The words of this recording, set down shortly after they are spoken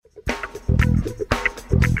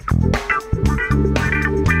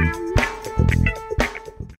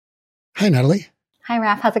Hey, Natalie. Hi,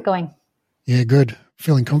 Raph. How's it going? Yeah, good.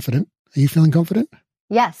 Feeling confident. Are you feeling confident?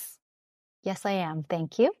 Yes. Yes, I am.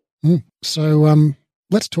 Thank you. So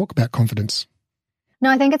let's talk about confidence.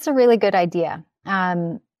 No, I think it's a really good idea.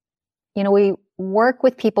 We work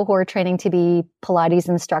with people who are training to be Pilates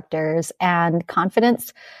instructors, and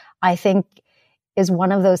confidence, I think, is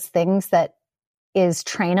one of those things that is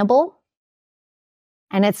trainable.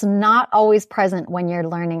 And it's not always present when you're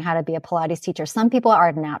learning how to be a Pilates teacher. Some people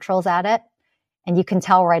are naturals at it, and you can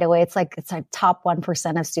tell right away. It's like top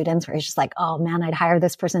 1% of students where it's just like, oh man, I'd hire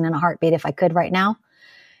this person in a heartbeat if I could right now.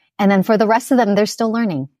 And then for the rest of them, they're still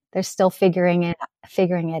learning. They're still figuring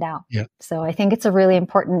it out. Yeah. So I think it's a really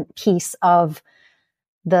important piece of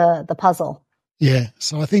the puzzle. Yeah.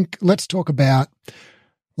 So I think let's talk about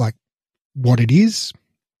like what it is,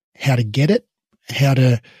 how to get it, how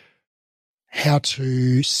to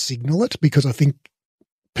signal it, because I think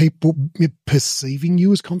people perceiving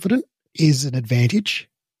you as confident is an advantage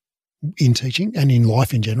in teaching and in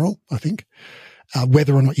life in general, I think.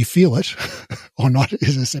 Whether or not you feel it or not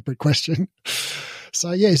is a separate question.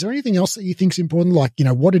 So, yeah, is there anything else that you think is important, like,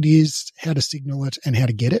 what it is, how to signal it, and how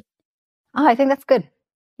to get it? Oh, I think that's good.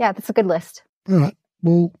 Yeah, that's a good list. All right.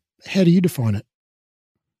 Well, how do you define it?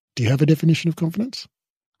 Do you have a definition of confidence?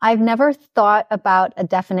 I've never thought about a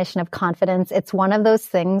definition of confidence. It's one of those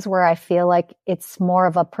things where I feel like it's more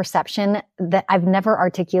of a perception that I've never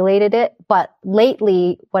articulated it. But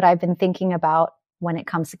lately, what I've been thinking about when it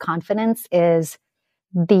comes to confidence is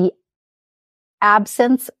the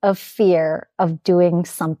absence of fear of doing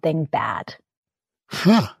something bad.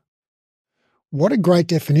 What a great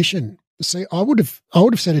definition. See, I would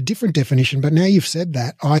have said a different definition, but now you've said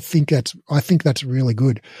that, I think that's really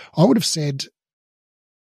good. I would have said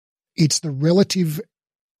it's the relative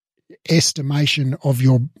estimation of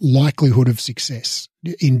your likelihood of success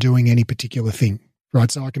in doing any particular thing, right?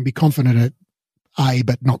 So I can be confident at A,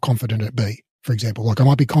 but not confident at B, for example. Like I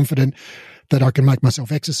might be confident that I can make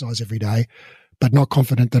myself exercise every day, but not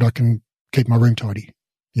confident that I can keep my room tidy,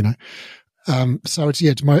 So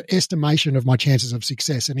it's my estimation of my chances of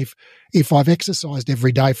success. And if I've exercised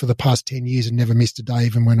every day for the past 10 years and never missed a day,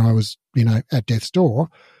 even when I was, at death's door,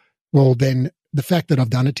 well, then the fact that I've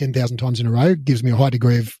done it 10,000 times in a row gives me a high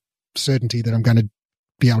degree of certainty that I'm going to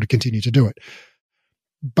be able to continue to do it.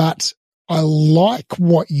 But I like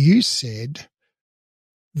what you said,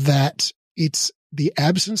 that it's the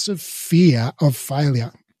absence of fear of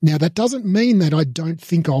failure. Now, that doesn't mean that I don't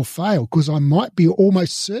think I'll fail, because I might be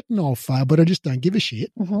almost certain I'll fail, but I just don't give a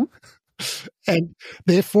shit. Mm-hmm. And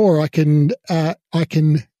therefore I can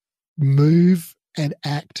move and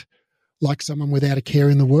act like someone without a care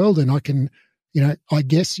in the world. And I can, I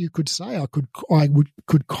guess you could say I could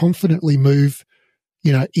confidently move,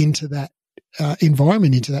 into that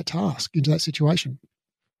environment, into that task, into that situation.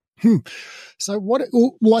 So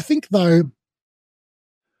I think though,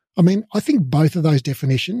 I think both of those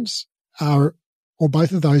definitions or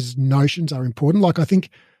both of those notions are important. Like I think,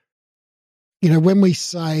 when we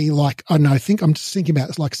say like, I'm just thinking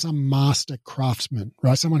about like some master craftsman,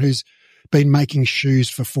 right? Someone who's been making shoes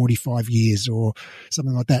for 45 years or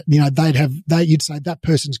something like that. You'd say that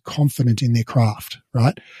person's confident in their craft,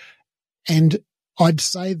 right? And I'd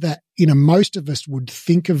say that, most of us would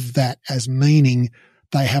think of that as meaning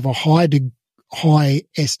they have a high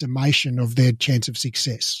estimation of their chance of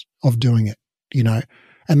success of doing it,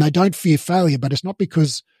 and they don't fear failure, but it's not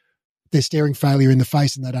because they're staring failure in the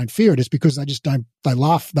face and they don't fear it. It's because they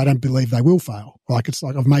laugh. They don't believe they will fail. Like, it's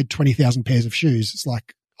like, I've made 20,000 pairs of shoes. It's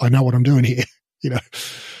like, I know what I'm doing here,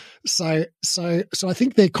 So I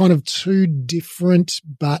think they're kind of two different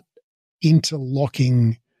but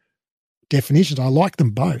interlocking definitions. I like them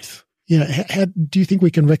both. How do you think we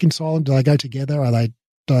can reconcile them? Do they go together?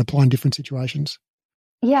 Do they apply in different situations?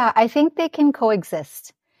 Yeah, I think they can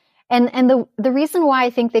coexist. And the reason why I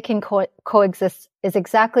think they can coexist is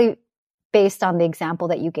exactly based on the example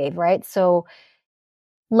that you gave, right? So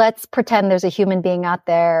let's pretend there's a human being out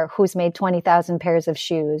there who's made 20,000 pairs of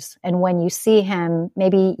shoes. And when you see him,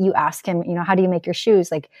 maybe you ask him, how do you make your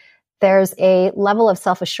shoes? Like, there's a level of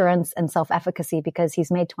self-assurance and self-efficacy because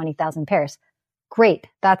he's made 20,000 pairs. Great.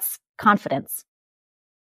 That's confidence.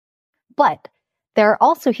 But there are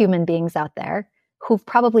also human beings out there who've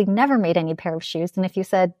probably never made any pair of shoes. And if you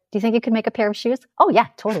said, do you think you could make a pair of shoes? Oh yeah,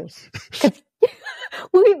 totally.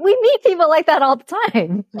 we meet people like that all the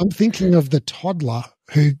time. I'm thinking of the toddler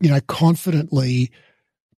who, confidently,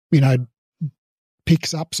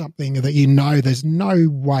 picks up something that, there's no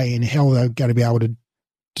way in hell they're going to be able to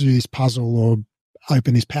do this puzzle or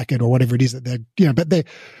open this packet or whatever it is that they're, but they're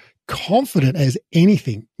confident as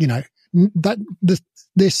anything, that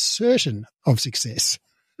they're certain of success.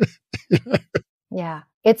 Yeah,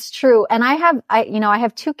 it's true. And I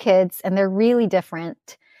have two kids and they're really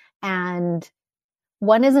different. And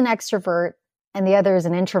one is an extrovert and the other is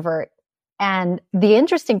an introvert. And the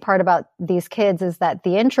interesting part about these kids is that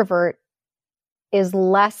the introvert is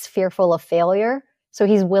less fearful of failure. So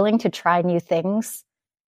he's willing to try new things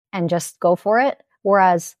and just go for it.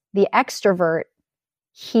 Whereas the extrovert,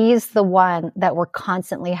 he's the one that we're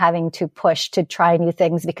constantly having to push to try new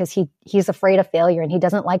things because he's afraid of failure and he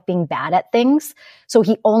doesn't like being bad at things. So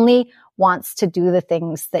he only wants to do the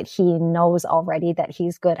things that he knows already that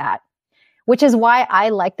he's good at, which is why I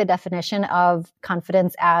like the definition of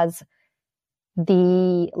confidence as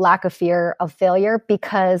the lack of fear of failure,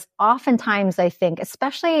 because oftentimes I think,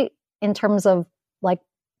 especially in terms of like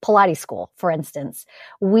Pilates school, for instance,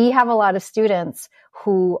 we have a lot of students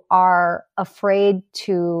who are afraid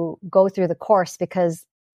to go through the course because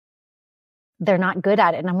they're not good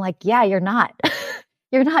at it. And I'm like, yeah, you're not.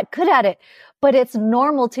 You're not good at it. But it's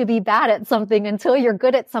normal to be bad at something until you're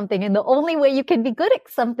good at something. And the only way you can be good at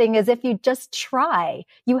something is if you just try.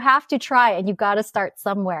 You have to try and you got to start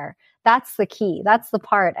somewhere. That's the key. That's the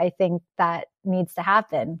part I think that needs to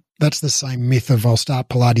happen. That's the same myth of I'll start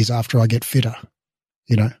Pilates after I get fitter,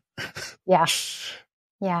 you know? Yeah.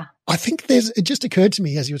 Yeah. I think it just occurred to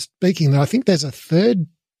me as you were speaking that I think there's a third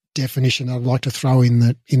definition I'd like to throw in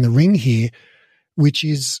the ring here, which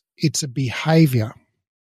is it's a behavior.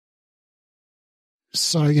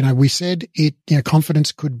 So, we said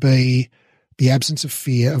confidence could be the absence of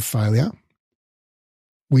fear of failure.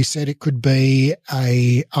 We said it could be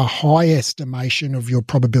a high estimation of your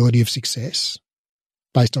probability of success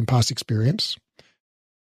based on past experience.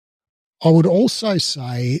 I would also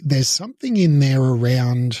say there's something in there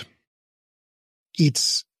around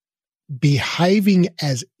it's behaving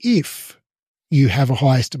as if you have a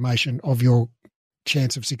high estimation of your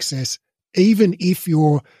chance of success, even if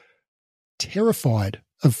you're terrified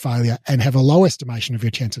of failure and have a low estimation of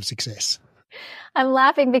your chance of success. I'm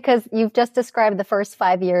laughing because you've just described the first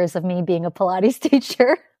 5 years of me being a Pilates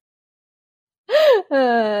teacher.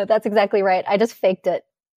 That's exactly right. I just faked it.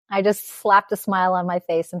 I just slapped a smile on my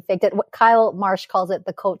face and faked it. What Kyle Marsh calls it,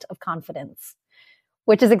 the coat of confidence,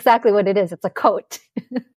 which is exactly what it is. It's a coat.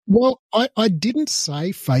 Well, I didn't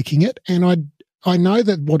say faking it. And I know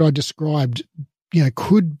that what I described,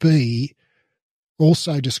 could be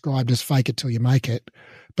also described as fake it till you make it.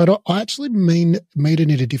 But I actually mean it in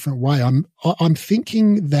a different way. I'm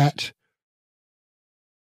thinking that,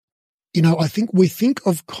 I think we think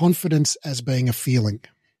of confidence as being a feeling,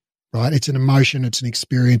 right? It's an emotion, it's an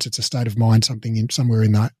experience, it's a state of mind, something somewhere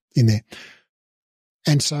in there.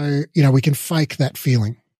 And so, we can fake that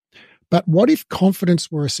feeling. But what if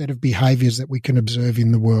confidence were a set of behaviors that we can observe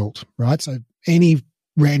in the world, right? So any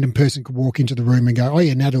random person could walk into the room and go, oh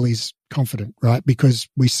yeah, Natalie's confident, right? Because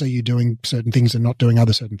we see you doing certain things and not doing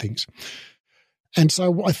other certain things. And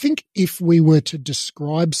so I think if we were to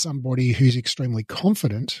describe somebody who's extremely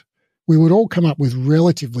confident, we would all come up with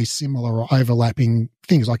relatively similar or overlapping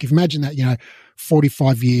things. Like if imagine that,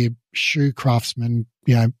 45-year shoe craftsman,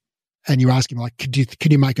 and you ask him like, can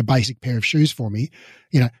you make a basic pair of shoes for me?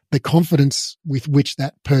 The confidence with which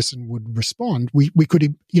that person would respond, we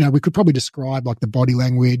could probably describe like the body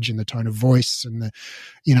language and the tone of voice and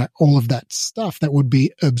the, all of that stuff that would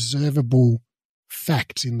be observable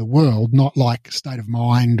facts in the world, not like state of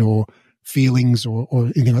mind or feelings or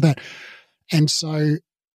anything like that. And so,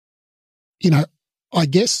 I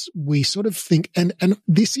guess we sort of think, and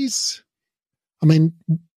this is,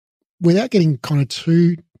 without getting kind of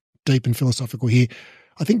too deep and philosophical here,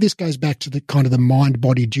 I think this goes back to the kind of the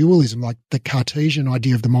mind-body dualism, like the Cartesian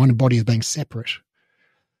idea of the mind and body as being separate,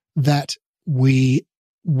 that the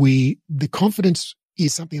confidence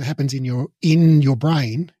is something that happens in your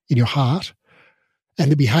brain, in your heart,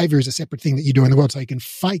 and the behavior is a separate thing that you do in the world. So you can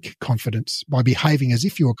fake confidence by behaving as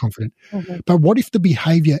if you are confident. Mm-hmm. But what if the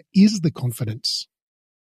behavior is the confidence?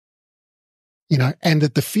 And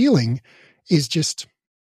that the feeling is just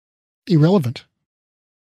irrelevant.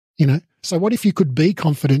 So what if you could be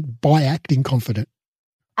confident by acting confident?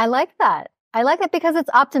 I like that. I like it because it's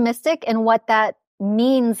optimistic. And what that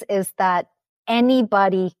means is that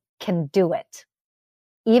anybody can do it.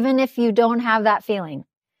 Even if you don't have that feeling,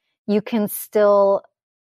 you can still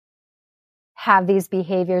have these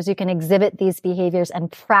behaviors. You can exhibit these behaviors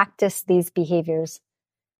and practice these behaviors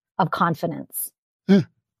of confidence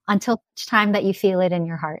until each time that you feel it in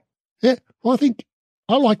your heart. Yeah. Well, I think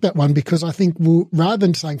I like that one because I think rather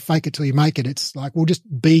than saying fake it till you make it, it's like we'll just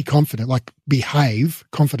be confident, like behave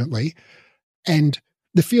confidently, and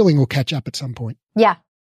the feeling will catch up at some point. Yeah.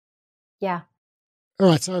 Yeah. All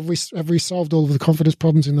right. So have we solved all of the confidence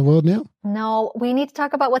problems in the world now? No, we need to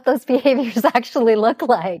talk about what those behaviors actually look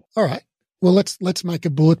like. All right. Well, let's make a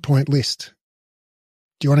bullet point list.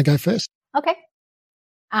 Do you want to go first? Okay.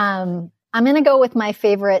 I'm going to go with my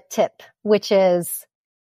favorite tip, which is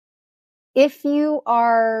this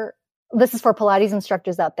is for Pilates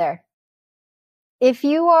instructors out there. If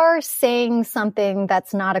you are saying something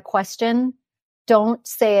that's not a question, don't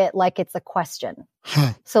say it like it's a question.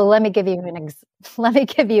 Huh. So let me give you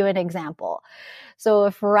an example. So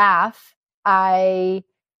if Raph, I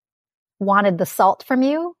wanted the salt from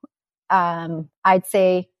you, I'd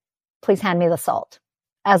say, please hand me the salt,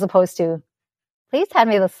 as opposed to, please hand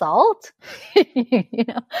me the salt.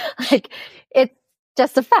 Like it's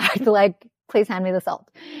just a fact, like, please hand me the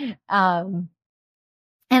salt. And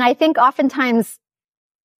I think oftentimes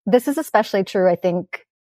this is especially true, I think,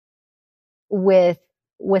 with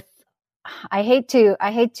I hate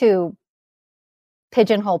to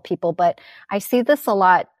pigeonhole people, but I see this a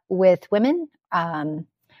lot with women,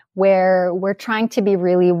 where we're trying to be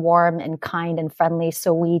really warm and kind and friendly.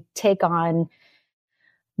 So we take on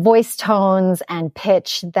voice tones and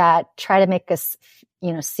pitch that try to make us,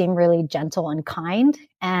 seem really gentle and kind.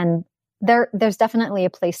 And there's definitely a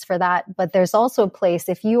place for that, but there's also a place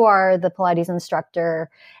if you are the Pilates instructor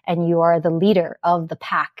and you are the leader of the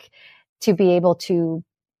pack to be able to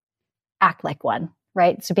act like one,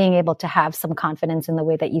 right? So being able to have some confidence in the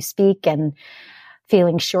way that you speak and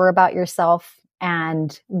feeling sure about yourself.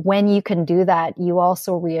 And when you can do that, you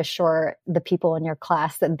also reassure the people in your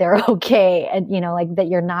class that they're okay and, like that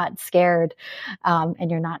you're not scared,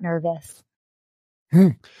 and you're not nervous.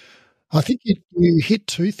 I think you hit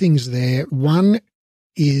two things there. One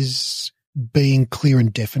is being clear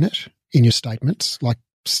and definite in your statements, like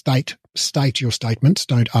state your statements,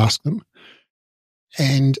 don't ask them.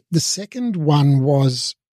 And the second one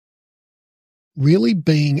was really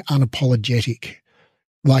being unapologetic.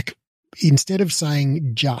 Like instead of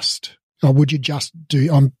saying just, or would you just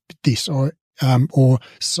do this, or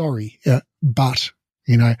sorry, but,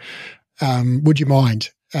 would you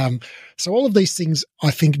mind? So all of these things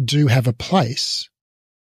I think do have a place.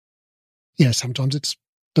 Sometimes it's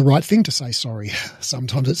the right thing to say sorry.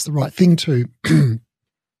 Sometimes it's the right thing to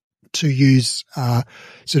to use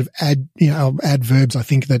sort of adverbs. I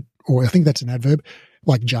think that's an adverb,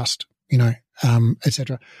 like just,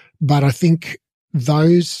 etc. But I think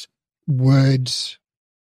those words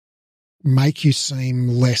make you seem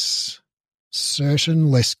less certain,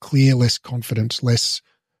 less clear, less confident, less.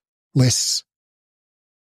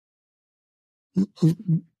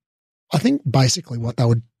 I think basically what they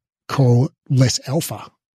would call less alpha.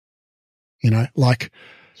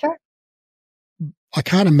 Sure. I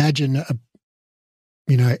can't imagine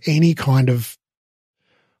any kind of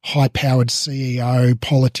high-powered CEO,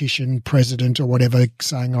 politician, president, or whatever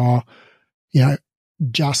saying,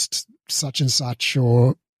 just such and such,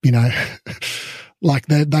 or like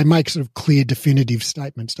they make sort of clear, definitive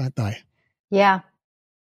statements, don't they? Yeah.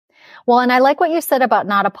 Well, and I like what you said about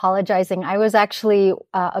not apologizing. I was actually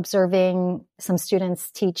observing some students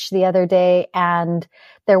teach the other day, and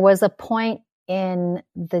there was a point in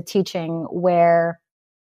the teaching where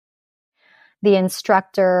the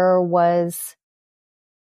instructor was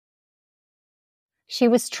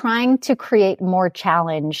trying to create more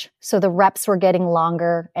challenge. So the reps were getting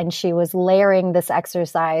longer, and she was layering this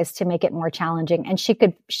exercise to make it more challenging. And she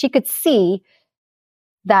could see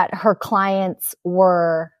that her clients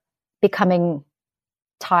were becoming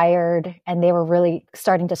tired and they were really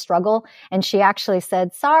starting to struggle. And she actually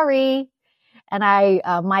said, sorry. And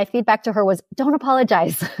my feedback to her was, don't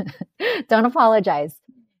apologize. Don't apologize.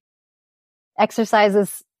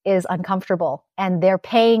 Exercise is uncomfortable, and they're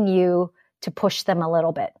paying you to push them a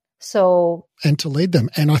little bit. So, and to lead them.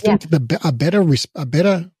 And I think a better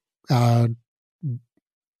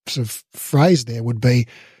sort of phrase there would be,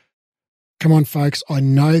 come on, folks, I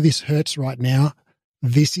know this hurts right now.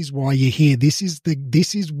 This is why you're here. This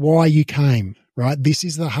is why you came, right? This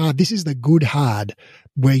is the good hard,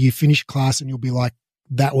 where you finish class and you'll be like,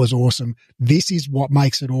 that was awesome. This is what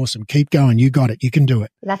makes it awesome. Keep going. You got it. You can do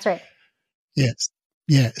it. That's right. Yes.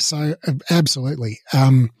 Yeah. So absolutely.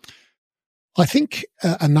 I think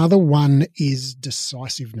another one is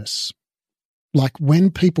decisiveness. Like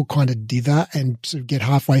when people kind of dither and sort of get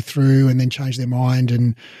halfway through and then change their mind,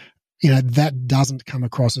 and that doesn't come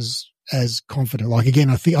across as confident. Like again,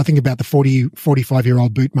 I think about the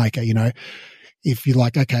 45-year-old bootmaker. If you're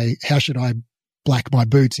like, okay, how should I black my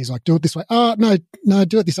boots? He's like, do it this way. Oh, no,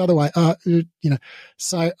 do it this other way.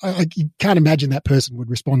 So I can't imagine that person would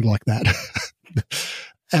respond like that.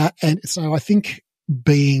 And so I think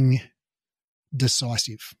being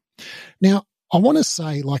decisive. Now, I want to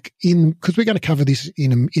say, like, because we're going to cover this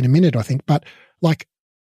in a minute, I think, but like,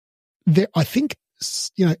 I think,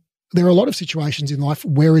 you know, there are a lot of situations in life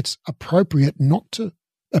where it's appropriate not to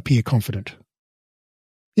appear confident.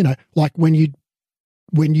 You know, like when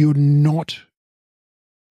you're not,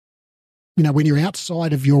 you know, when you're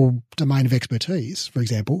outside of your domain of expertise, for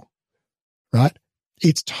example, right?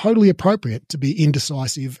 It's totally appropriate to be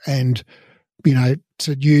indecisive and, you know,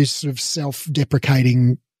 to use sort of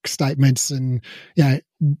self-deprecating statements and, you know,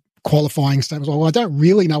 qualifying statements. Well, I don't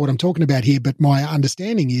really know what I'm talking about here, but my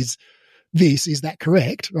understanding is this. Is that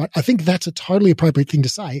correct? Right? I think that's a totally appropriate thing to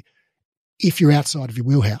say if you're outside of your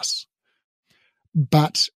wheelhouse.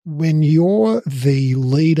 But when you're the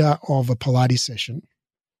leader of a Pilates session,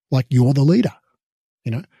 like you're the leader,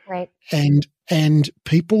 you know, right? And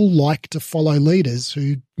people like to follow leaders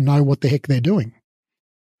who know what the heck they're doing.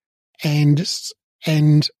 And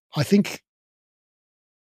I think,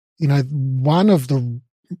 you know, one of the, you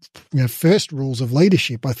know, first rules of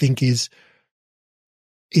leadership, I think, is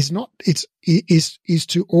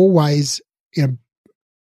to always, you know,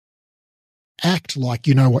 act like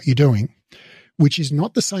you know what you're doing, which is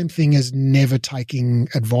not the same thing as never taking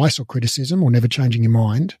advice or criticism or never changing your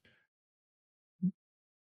mind.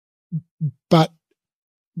 But,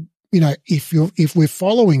 you know, if we're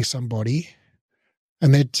following somebody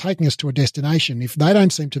and they're taking us to a destination, if they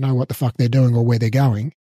don't seem to know what the fuck they're doing or where they're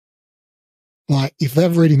going, like if they're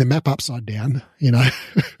reading the map upside down, you know,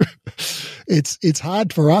 it's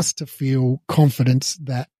hard for us to feel confidence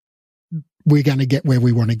that we're going to get where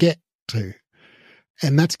we want to get to.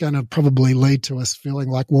 And that's going to probably lead to us feeling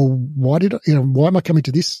like, well, why am I coming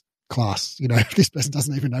to this class? You know, this person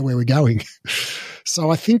doesn't even know where we're going. So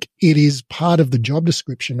I think it is part of the job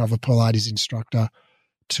description of a Pilates instructor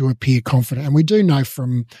to appear confident. And we do know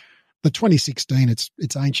from the 2016,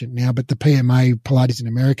 it's ancient now, but the PMA Pilates in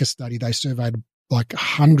America study, they surveyed like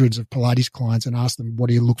hundreds of Pilates clients and asked them, what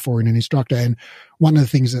do you look for in an instructor? And one of the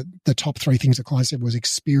things that the top three things the clients said was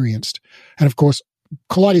experienced. And of course,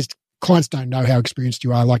 clients don't know how experienced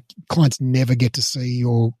you are. Like clients never get to see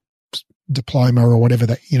your diploma or whatever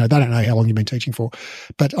that, you know, they don't know how long you've been teaching for.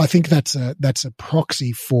 But I think that's a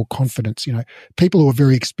proxy for confidence. You know, people who are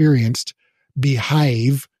very experienced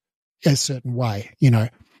behave a certain way, you know,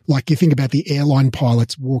 like you think about the airline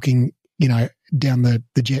pilots walking, you know, down the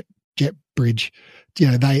jet bridge, you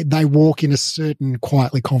know, they walk in a certain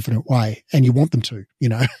quietly confident way and you want them to, you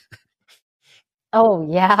know. Oh,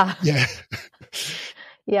 yeah. Yeah.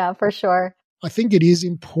 Yeah, for sure. I think it is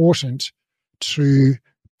important to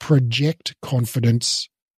project confidence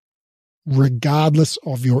regardless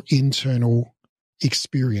of your internal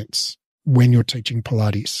experience when you're teaching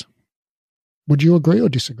Pilates. Would you agree or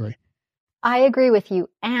disagree? I agree with you.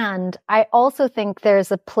 And I also think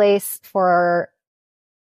there's a place for,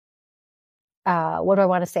 what do I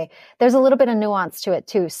want to say? There's a little bit of nuance to it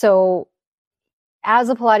too. So as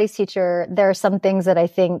a Pilates teacher, there are some things that I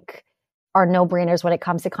think are no-brainers when it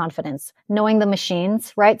comes to confidence. Knowing the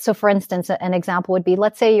machines, right? So for instance, an example would be,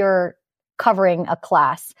 let's say you're covering a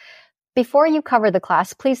class. Before you cover the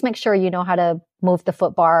class, please make sure you know how to move the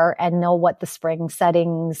foot bar and know what the spring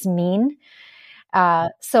settings mean.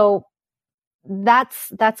 So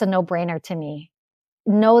that's a no-brainer to me.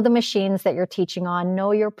 Know the machines that you're teaching on,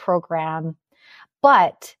 know your program.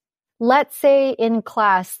 But let's say in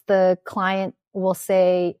class, the client will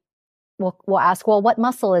say, we'll ask, well, what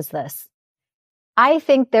muscle is this? I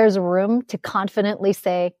think there's room to confidently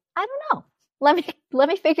say, I don't know. Let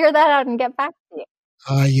me figure that out and get back to you.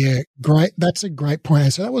 Yeah, great. That's a great point.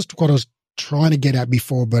 And so that was what I was trying to get at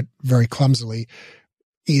before, but very clumsily,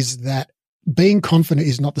 is that being confident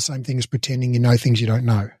is not the same thing as pretending you know things you don't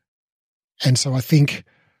know. And so I think,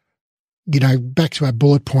 you know, back to our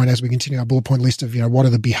bullet point, as we continue our bullet point list of, you know, what are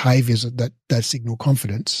the behaviors that signal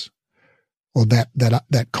confidence or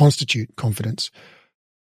that constitute confidence?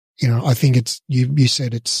 You know, I think it's, you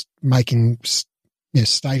said it's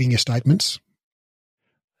stating your statements,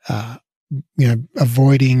 you know,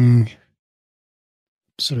 avoiding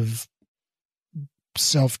sort of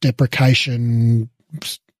self-deprecation,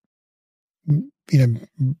 you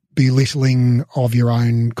know, belittling of your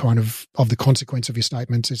own kind of the consequence of your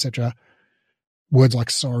statements, etc. Words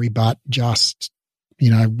like sorry, but, just,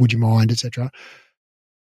 you know, would you mind, etc.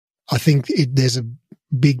 I think there's a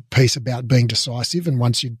big piece about being decisive, and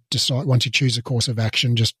once you choose a course of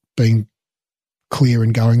action, just being clear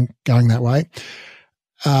and going that way.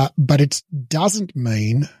 But it doesn't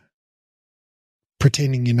mean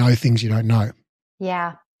pretending you know things you don't know.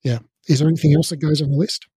 Yeah. Yeah. Is there anything else that goes on the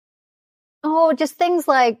list? Oh, just things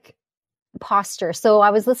like posture. So I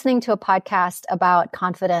was listening to a podcast about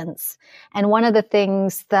confidence, and one of the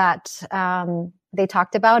things that they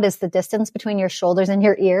talked about is the distance between your shoulders and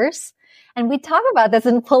your ears. And we talk about this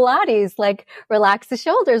in Pilates, like relax the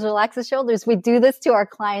shoulders, relax the shoulders. We do this to our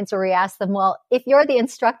clients where we ask them, well, if you're the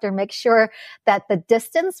instructor, make sure that the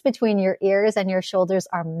distance between your ears and your shoulders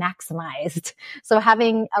are maximized. So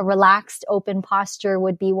having a relaxed, open posture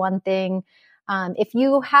would be one thing. If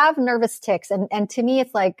you have nervous tics, and to me,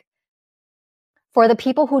 it's like, for the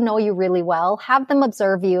people who know you really well, have them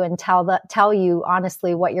observe you and tell you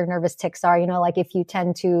honestly what your nervous tics are. You know, like if you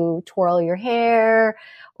tend to twirl your hair,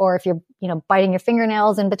 or if you're, biting your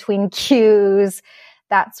fingernails in between cues,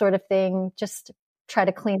 that sort of thing. Just try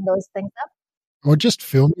to clean those things up. Or just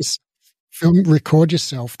record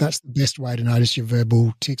yourself. That's the best way to notice your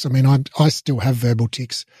verbal tics. I mean, I still have verbal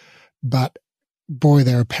tics, but boy,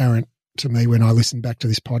 they're apparent to me when I listen back to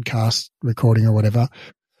this podcast recording or whatever.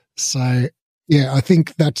 So yeah, I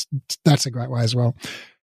think that's a great way as well.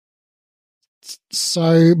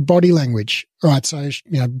 So body language, right? So,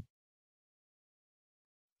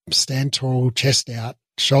 stand tall, chest out,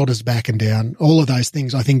 shoulders back and down, all of those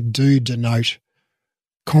things I think do denote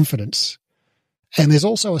confidence. And there's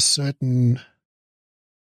also a certain,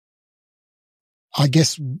 I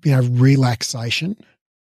guess, relaxation,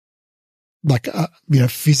 like,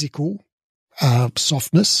 physical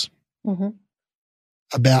softness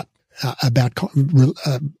about that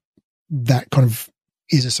kind of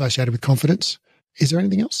is associated with confidence. Is there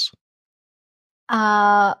anything else?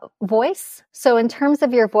 Voice. So in terms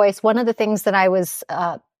of your voice, one of the things that I was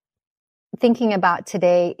thinking about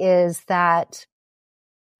today is that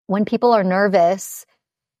when people are nervous,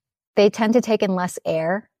 they tend to take in less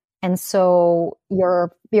air. And so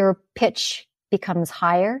your pitch becomes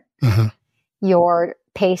higher, your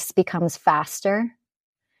pace becomes faster,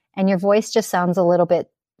 and your voice just sounds a little bit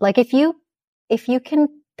like, if you can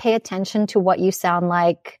pay attention to what you sound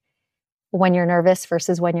like when you're nervous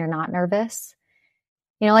versus when you're not nervous.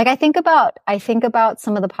 Like I think about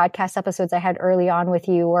some of the podcast episodes I had early on with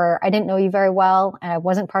you where I didn't know you very well and I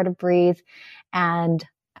wasn't part of Breathe. And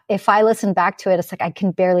if I listen back to it, it's like I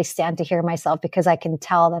can barely stand to hear myself because I can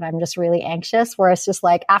tell that I'm just really anxious. Whereas just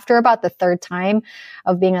like after about the third time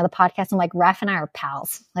of being on the podcast, I'm like, Raph and I are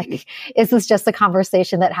pals. Like, is this just a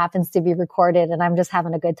conversation that happens to be recorded and I'm just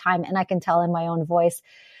having a good time? And I can tell in my own voice.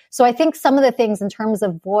 So I think some of the things in terms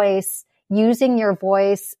of voice, using your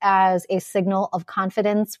voice as a signal of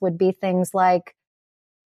confidence would be things like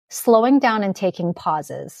slowing down and taking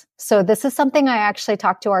pauses. So this is something I actually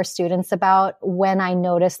talk to our students about when I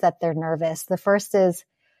notice that they're nervous. The first is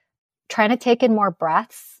trying to take in more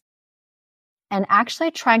breaths and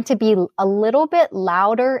actually trying to be a little bit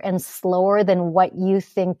louder and slower than what you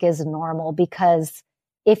think is normal. Because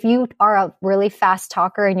if you are a really fast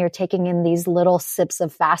talker and you're taking in these little sips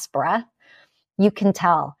of fast breath, you can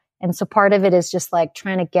tell. And so part of it is just like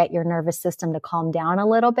trying to get your nervous system to calm down a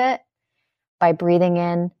little bit by breathing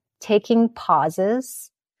in, taking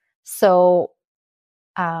pauses. So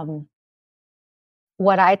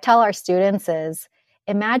what I tell our students is,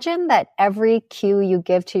 imagine that every cue you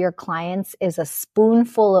give to your clients is a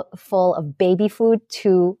spoonful of baby food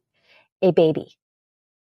to a baby.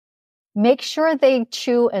 Make sure they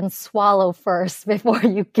chew and swallow first before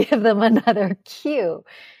you give them another cue.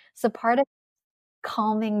 So part of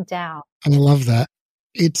calming down. I love that.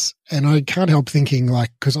 And I can't help thinking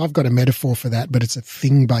because I've got a metaphor for that, but it's a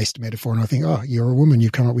thing-based metaphor. And I think, oh, you're a woman.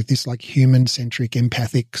 You've come up with this like human-centric,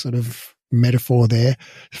 empathic sort of metaphor there,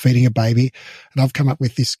 feeding a baby. And I've come up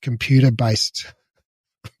with this computer-based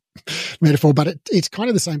metaphor, but it's kind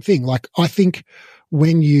of the same thing. Like I think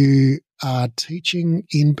when you are teaching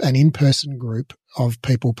in an in-person group of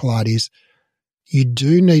people Pilates, you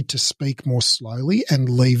do need to speak more slowly and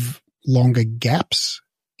leave longer gaps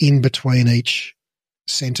in between each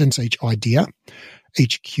sentence, each idea,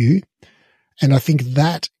 each cue. And I think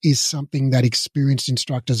that is something that experienced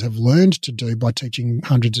instructors have learned to do by teaching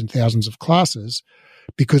hundreds and thousands of classes.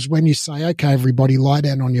 Because when you say, okay, everybody lie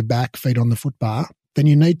down on your back, feet on the foot bar, then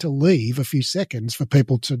you need to leave a few seconds for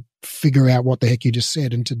people to figure out what the heck you just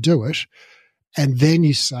said and to do it. And then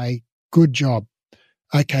you say, good job.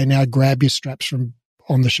 Okay, now grab your straps from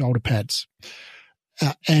on the shoulder pads.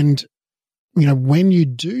 And when you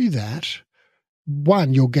do that,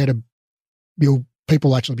 one,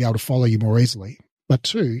 people actually be able to follow you more easily. But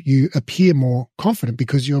two, you appear more confident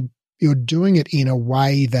because you're doing it in a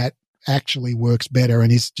way that actually works better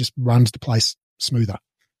and just runs the place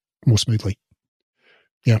more smoothly.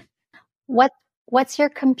 Yeah. What's your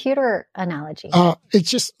computer analogy? It's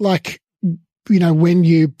just like, when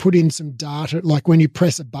you put in some data, like when you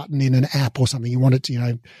press a button in an app or something, you want it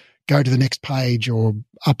to, go to the next page or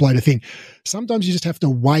upload a thing. Sometimes you just have to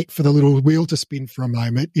wait for the little wheel to spin for a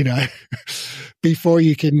moment, before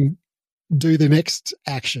you can do the next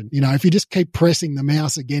action. If you just keep pressing the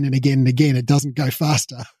mouse again and again and again, it doesn't go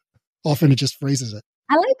faster. Often it just freezes it.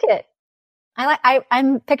 I like it.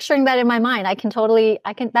 I'm picturing that in my mind.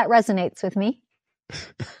 That resonates with me.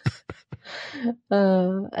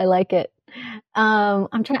 I like it. I'm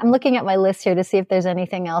looking at my list here to see if there's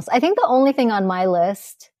anything else. I think the only thing on my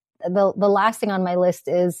list, the last thing on my list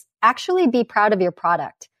is actually be proud of your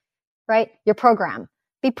product, right? Your program.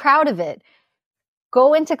 Be proud of it.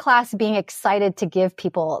 Go into class being excited to give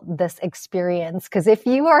people this experience. Because if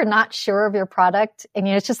you are not sure of your product and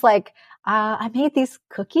it's just like, I made these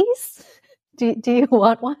cookies. Do you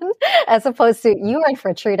want one? As opposed to, you are in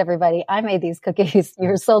for a treat, everybody. I made these cookies.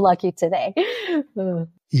 You're so lucky today.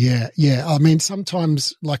 Yeah. I mean,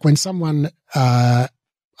 sometimes, like when someone, I'm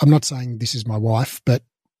not saying this is my wife, but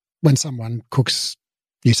when someone cooks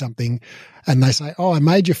you something and they say, oh, I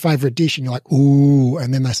made your favorite dish, and you're like, ooh,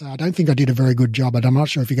 and then they say, I don't think I did a very good job, but I'm not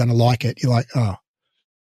sure if you're going to like it. You're like, oh,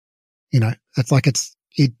 it's like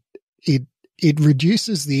it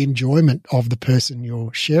reduces the enjoyment of the person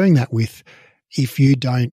you're sharing that with if you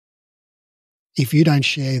don't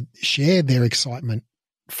share their excitement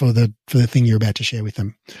for the thing you're about to share with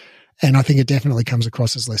them. And I think it definitely comes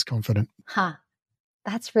across as less confident. Huh.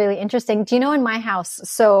 That's really interesting. Do you know, in my house,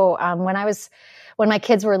 so when my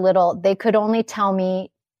kids were little, they could only tell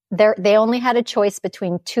me, they only had a choice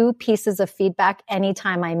between two pieces of feedback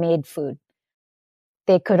anytime I made food.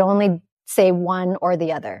 They could only say one or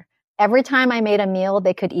the other. Every time I made a meal,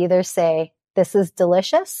 they could either say, this is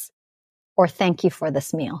delicious, or thank you for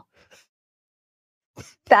this meal.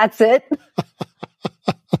 That's it.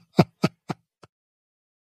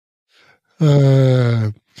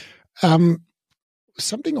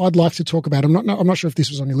 Something I'd like to talk about. I'm not sure if this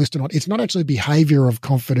was on your list or not. It's not actually behavior of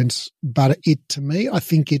confidence, but to me, I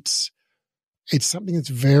think it's something that's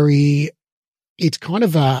it's kind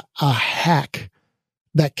of a hack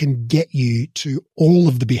that can get you to all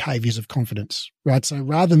of the behaviors of confidence, right? So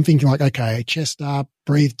rather than thinking like, okay, chest up,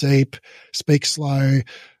 breathe deep, speak slow,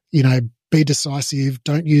 be decisive,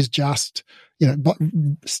 don't use just,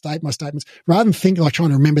 state my statements, rather than thinking like trying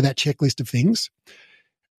to remember that checklist of things,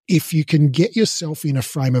 if you can get yourself in a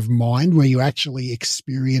frame of mind where you actually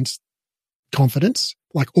experience confidence,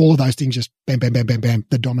 like all of those things just bam, bam, bam, bam, bam,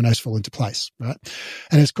 the dominoes fall into place, right?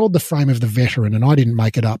 And it's called the frame of the veteran, and I didn't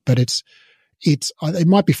make it up, but it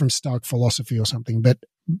might be from Stoic philosophy or something, but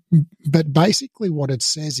basically what it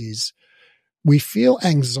says is we feel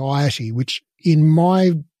anxiety, which in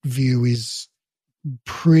my view is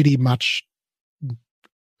pretty much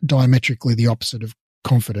diametrically the opposite of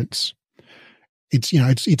confidence.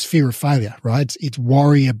 It's fear of failure, right? It's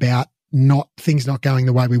worry about things not going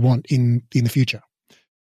the way we want in the future.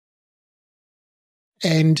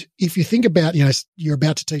 And if you think about, you're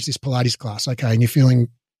about to teach this Pilates class, okay, and you're feeling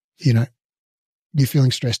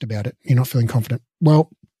stressed about it. You're not feeling confident. Well,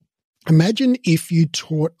 imagine if you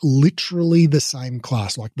taught literally the same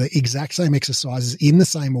class, like the exact same exercises in the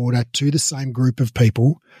same order to the same group of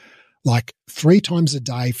people, like 3 times a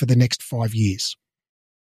day for the next 5 years,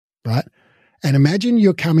 right? And imagine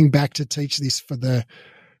you're coming back to teach this for the,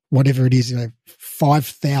 whatever it is,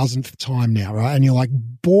 5,000th time now, right? And you're like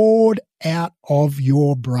bored out of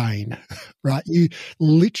your brain, right? You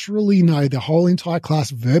literally know the whole entire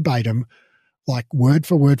class verbatim, like word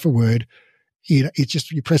for word for word. It's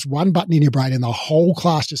just, you press one button in your brain and the whole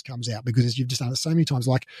class just comes out because you've just done it so many times,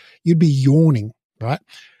 like you'd be yawning, right?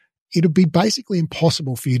 It would be basically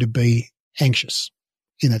impossible for you to be anxious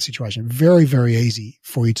in that situation. Very, very easy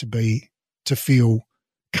for you to feel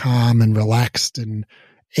calm and relaxed and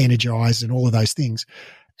energized and all of those things.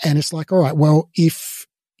 And it's like, all right, well, if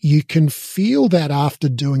you can feel that after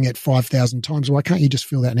doing it 5,000 times, why can't you just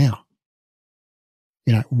feel that now?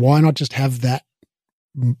 Why not just have that?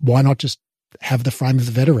 Why not just have the frame of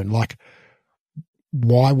the veteran? Like,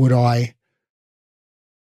 why would I,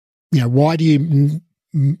 why do you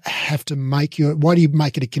make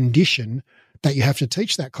it a condition that you have to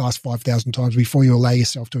teach that class 5,000 times before you allow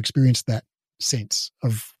yourself to experience that sense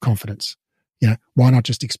of confidence? Why not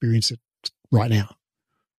just experience it right now?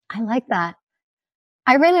 I like that.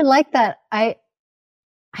 I really like that. I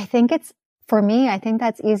think it's, for me, I think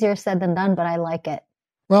that's easier said than done, but I like it.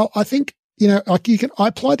 Well, I think, I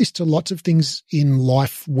apply this to lots of things in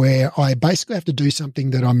life where I basically have to do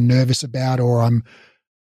something that I'm nervous about or I'm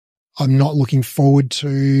not looking forward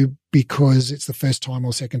to because it's the first time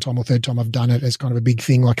or second time or third time I've done it as kind of a big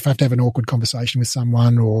thing. Like if I have to have an awkward conversation with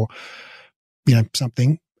someone or,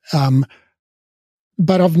 something,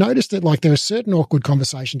 but I've noticed that like there are certain awkward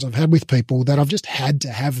conversations I've had with people that I've just had to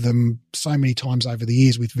have them so many times over the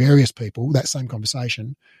years with various people, that same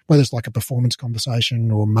conversation, whether it's like a performance conversation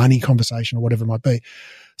or money conversation or whatever it might be.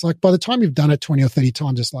 It's like by the time you've done it 20 or 30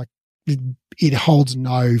 times, it's like it holds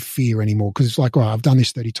no fear anymore because it's like, oh, I've done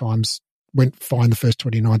this 30 times, went fine the first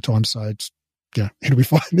 29 times, so it's, yeah, it'll be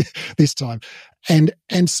fine this time. And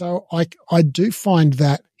so I do find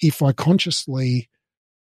that if I consciously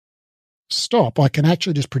stop, I can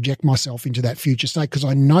actually just project myself into that future state because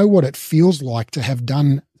I know what it feels like to have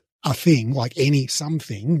done a thing, like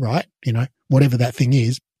something, right? You know, whatever that thing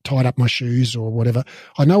is, tied up my shoes or whatever.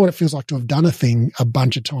 I know what it feels like to have done a thing a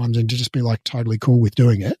bunch of times and to just be like totally cool with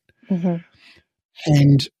doing it. Mm-hmm.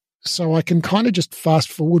 And so I can kind of just fast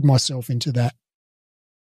forward myself into that,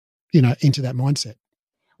 you know, into that mindset.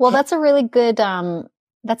 Well, that's a really good,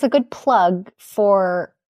 that's a good plug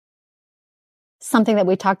for something that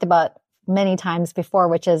we talked about many times before,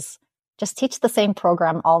 which is just teach the same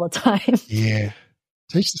program all the time. Yeah.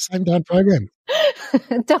 Teach the same damn program.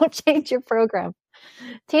 Don't change your program.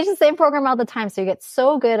 Teach the same program all the time so you get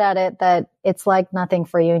so good at it that it's like nothing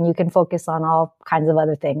for you and you can focus on all kinds of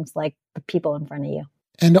other things like the people in front of you.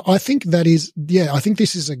 And I think that is, I think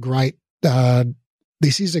this is a great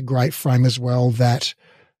frame as well, that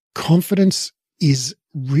confidence is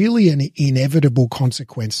really an inevitable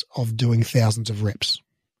consequence of doing thousands of reps.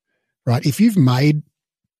 Right? If you've made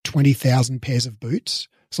 20,000 pairs of boots,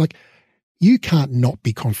 it's like you can't not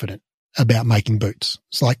be confident about making boots.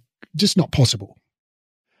 It's like just not possible.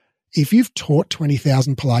 If you've taught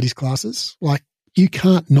 20,000 Pilates classes, like you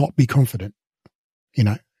can't not be confident, you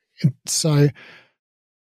know. And so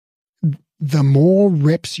the more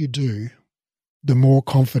reps you do, the more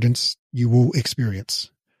confidence you will experience.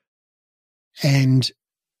 And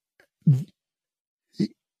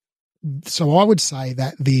so I would say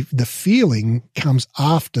that the feeling comes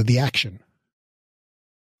after the action.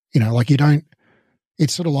 You know, like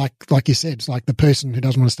it's sort of like you said, it's like the person who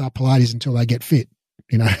doesn't want to start Pilates until they get fit,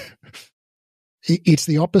 you know. It's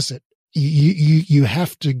the opposite. You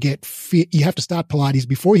have to get fit. You have to start Pilates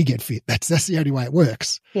before you get fit. That's the only way it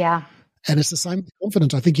works. Yeah. And it's the same with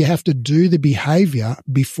confidence. I think you have to do the behavior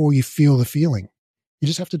before you feel the feeling. You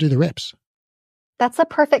just have to do the reps. That's a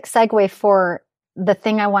perfect segue for the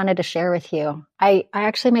thing I wanted to share with you. I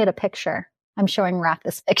actually made a picture. I'm showing Raph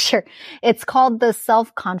this picture. It's called the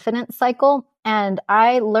self-confidence cycle. And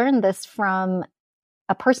I learned this from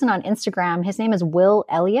a person on Instagram. His name is Will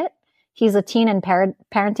Elliott. He's a teen and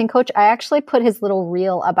parenting coach. I actually put his little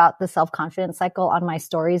reel about the self-confidence cycle on my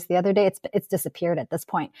stories the other day. It's disappeared at this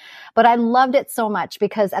point, but I loved it so much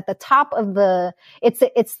because at the top of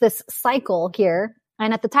it's this cycle here.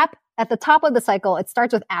 And at the top of the cycle, it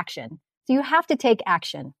starts with action. So you have to take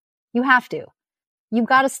action. You have to. You've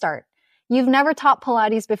got to start. You've never taught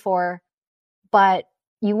Pilates before, but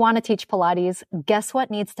you want to teach Pilates. Guess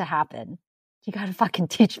what needs to happen? You got to fucking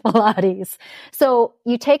teach Pilates. So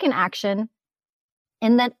you take an action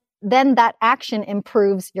and then that action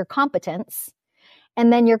improves your competence.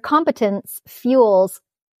 And then your competence fuels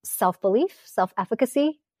self-belief,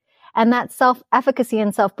 self-efficacy. And that self-efficacy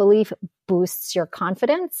and self-belief boosts your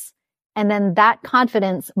confidence. And then that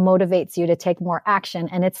confidence motivates you to take more action.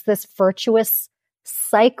 And it's this virtuous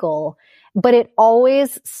cycle, but it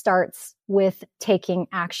always starts with taking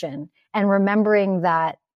action and remembering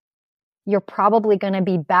that you're probably going to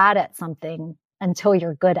be bad at something until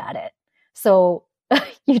you're good at it. So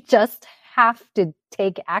you just have to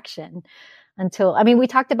take action we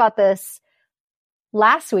talked about this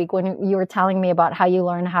last week when you were telling me about how you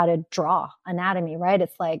learn how to draw anatomy, right?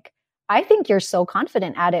 It's like, I think you're so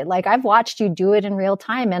confident at it. Like I've watched you do it in real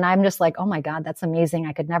time and I'm just like, oh my God, that's amazing.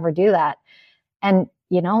 I could never do that. And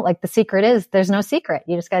you know, like the secret is there's no secret.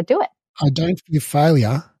 You just got to do it. I don't fear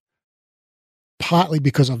failure, partly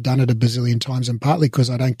because I've done it a bazillion times and partly because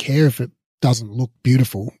I don't care if it doesn't look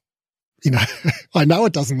beautiful. You know, I know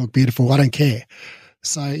it doesn't look beautiful. I don't care.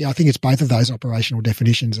 So yeah, I think it's both of those operational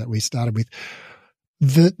definitions that we started with.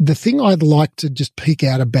 The thing I'd like to just pick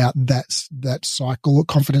out about that cycle,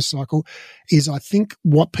 confidence cycle, is I think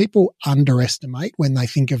what people underestimate when they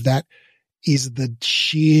think of that is the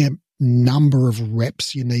sheer number of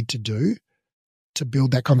reps you need to do to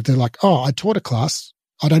build that confidence. They're like, oh, I taught a class.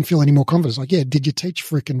 I don't feel any more confidence. Like, yeah, did you teach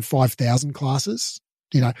freaking 5,000 classes?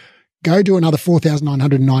 You know, go do another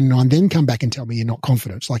 4,999, then come back and tell me you're not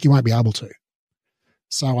confident. It's like you won't be able to.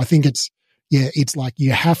 So I think it's like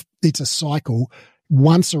it's a cycle.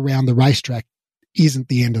 Once around the racetrack isn't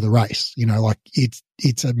the end of the race. You know, like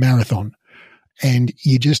it's a marathon and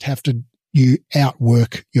you just have to, you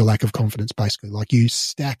outwork your lack of confidence basically. Like you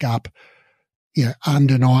stack up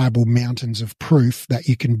undeniable mountains of proof that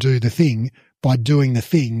you can do the thing by doing the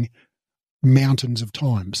thing mountains of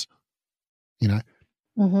times, be the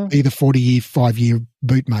 40-year, 5-year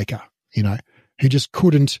bootmaker, who just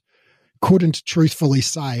couldn't truthfully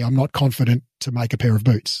say, I'm not confident to make a pair of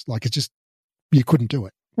boots. Like, it's just, you couldn't do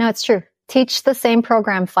it. No, it's true. Teach the same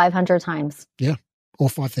program 500 times. Yeah. Or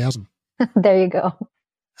 5,000. There you go.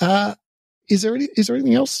 Is there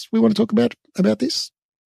anything else we want to talk about this?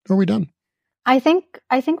 Or are we done? I think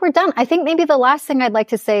we're done. I think maybe the last thing I'd like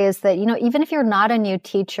to say is that, even if you're not a new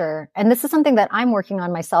teacher, and this is something that I'm working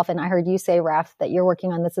on myself, and I heard you say, Raph, that you're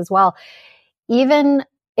working on this as well. Even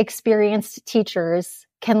experienced teachers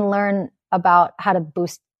can learn about how to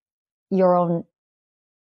boost your own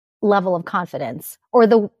level of confidence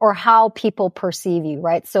or how people perceive you,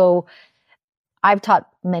 right? So I've taught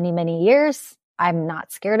many, many years. I'm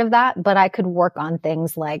not scared of that, but I could work on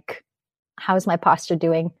things like, how is my posture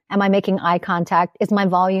doing? Am I making eye contact? Is my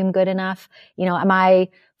volume good enough? Am I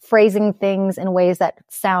phrasing things in ways that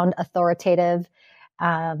sound authoritative?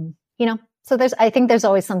 So I think there's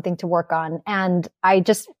always something to work on. And I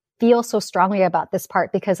just feel so strongly about this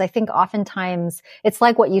part because I think oftentimes it's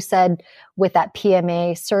like what you said with that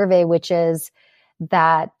PMA survey, which is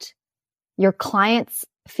that your clients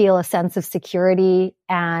feel a sense of security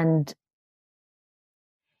and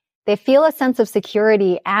they feel a sense of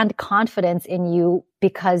security and confidence in you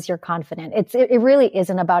because you're confident. It really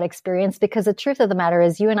isn't about experience, because the truth of the matter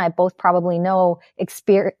is you and I both probably know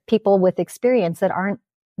people with experience that aren't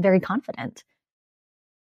very confident.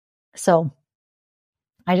 So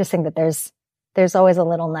I just think that there's always a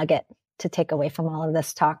little nugget to take away from all of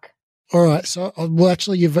this talk. All right. So,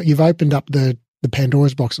 actually, you've opened up the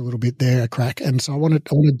Pandora's box a little bit there, a crack. And so I want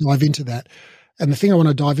to dive into that. And the thing I want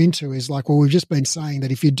to dive into is we've just been saying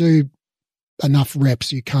that if you do enough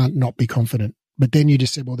reps, you can't not be confident. But then you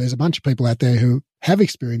just said, well, there's a bunch of people out there who have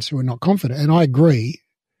experience who are not confident. And I agree,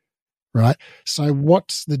 right? So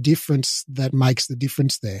what's the difference that makes the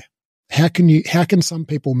difference there? How can some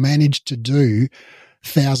people manage to do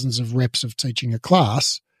thousands of reps of teaching a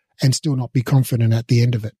class and still not be confident at the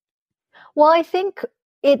end of it? Well, I think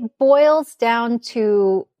it boils down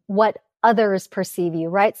to what others perceive you,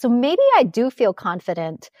 right? So maybe I do feel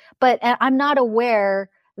confident, but I'm not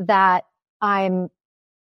aware that I'm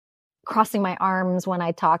crossing my arms when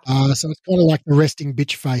I talk. So it's kind of like the resting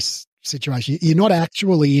bitch face situation. You're not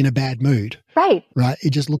actually in a bad mood. Right. Right.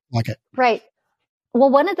 It just looks like it. Right.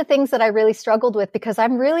 Well, one of the things that I really struggled with, because I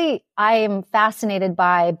am fascinated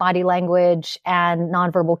by body language and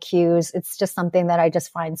nonverbal cues. It's just something that I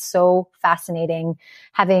just find so fascinating,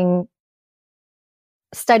 having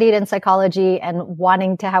studied in psychology and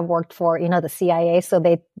wanting to have worked for, the CIA. So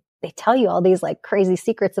they tell you all these crazy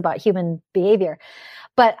secrets about human behavior.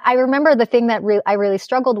 But I remember the thing that I really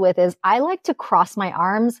struggled with is I like to cross my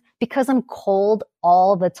arms because I'm cold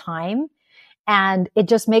all the time. And it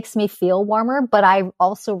just makes me feel warmer. But I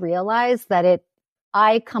also realize that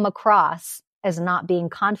I come across as not being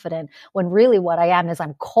confident when really what I am is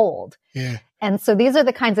I'm cold. Yeah. And so these are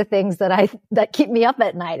the kinds of things that keep me up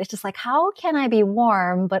at night. It's just how can I be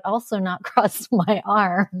warm, but also not cross my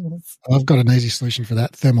arms? I've got an easy solution for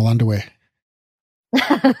that: thermal underwear.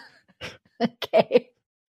 Okay.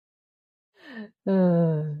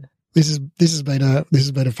 This has been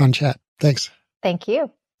a fun chat. Thanks. Thank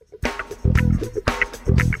you.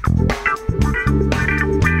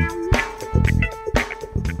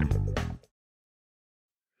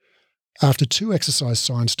 After 2 exercise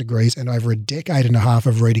science degrees and over a decade and a half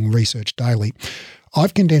of reading research daily,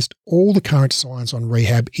 I've condensed all the current science on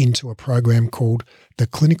rehab into a program called the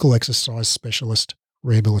Clinical Exercise Specialist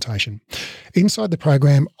Rehabilitation. Inside the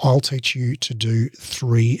program, I'll teach you to do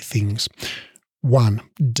 3 things. 1,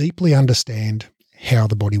 deeply understand how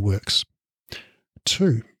the body works.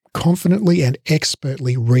 2, confidently and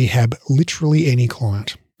expertly rehab literally any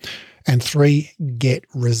client. And 3, get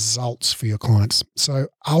results for your clients. So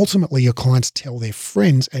ultimately your clients tell their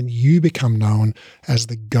friends and you become known as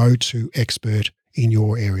the go-to expert in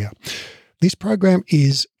your area. This program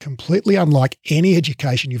is completely unlike any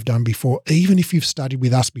education you've done before, even if you've studied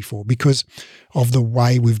with us before, because of the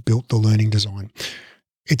way we've built the learning design.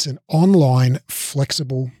 It's an online,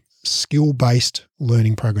 flexible, skill-based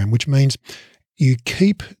learning program, which means you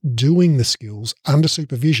keep doing the skills under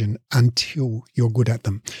supervision until you're good at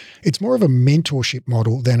them. It's more of a mentorship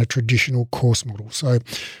model than a traditional course model. So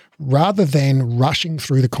rather than rushing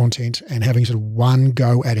through the content and having sort of one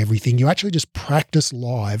go at everything, you actually just practice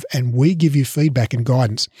live and we give you feedback and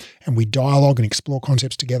guidance and we dialogue and explore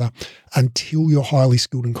concepts together until you're highly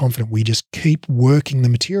skilled and confident. We just keep working the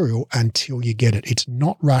material until you get it. It's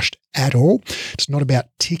not rushed at all. It's not about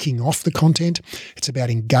ticking off the content. It's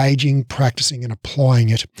about engaging, practicing, and applying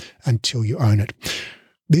it until you own it.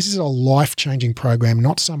 This is a life-changing program,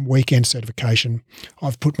 not some weekend certification.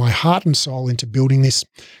 I've put my heart and soul into building this,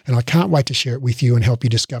 and I can't wait to share it with you and help you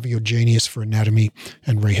discover your genius for anatomy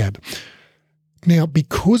and rehab. Now,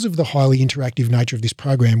 because of the highly interactive nature of this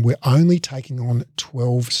program, we're only taking on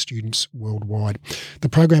 12 students worldwide. The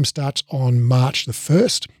program starts on March the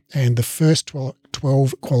 1st, and the first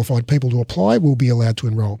 12 qualified people to apply will be allowed to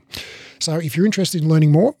enroll. So if you're interested in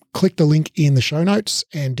learning more, click the link in the show notes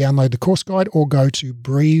and download the course guide, or go to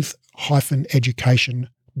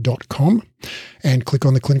breathe-education.com and click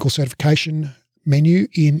on the clinical certification menu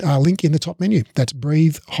link in the top menu. That's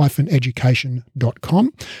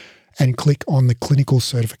breathe-education.com and click on the clinical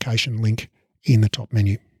certification link in the top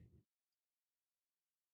menu.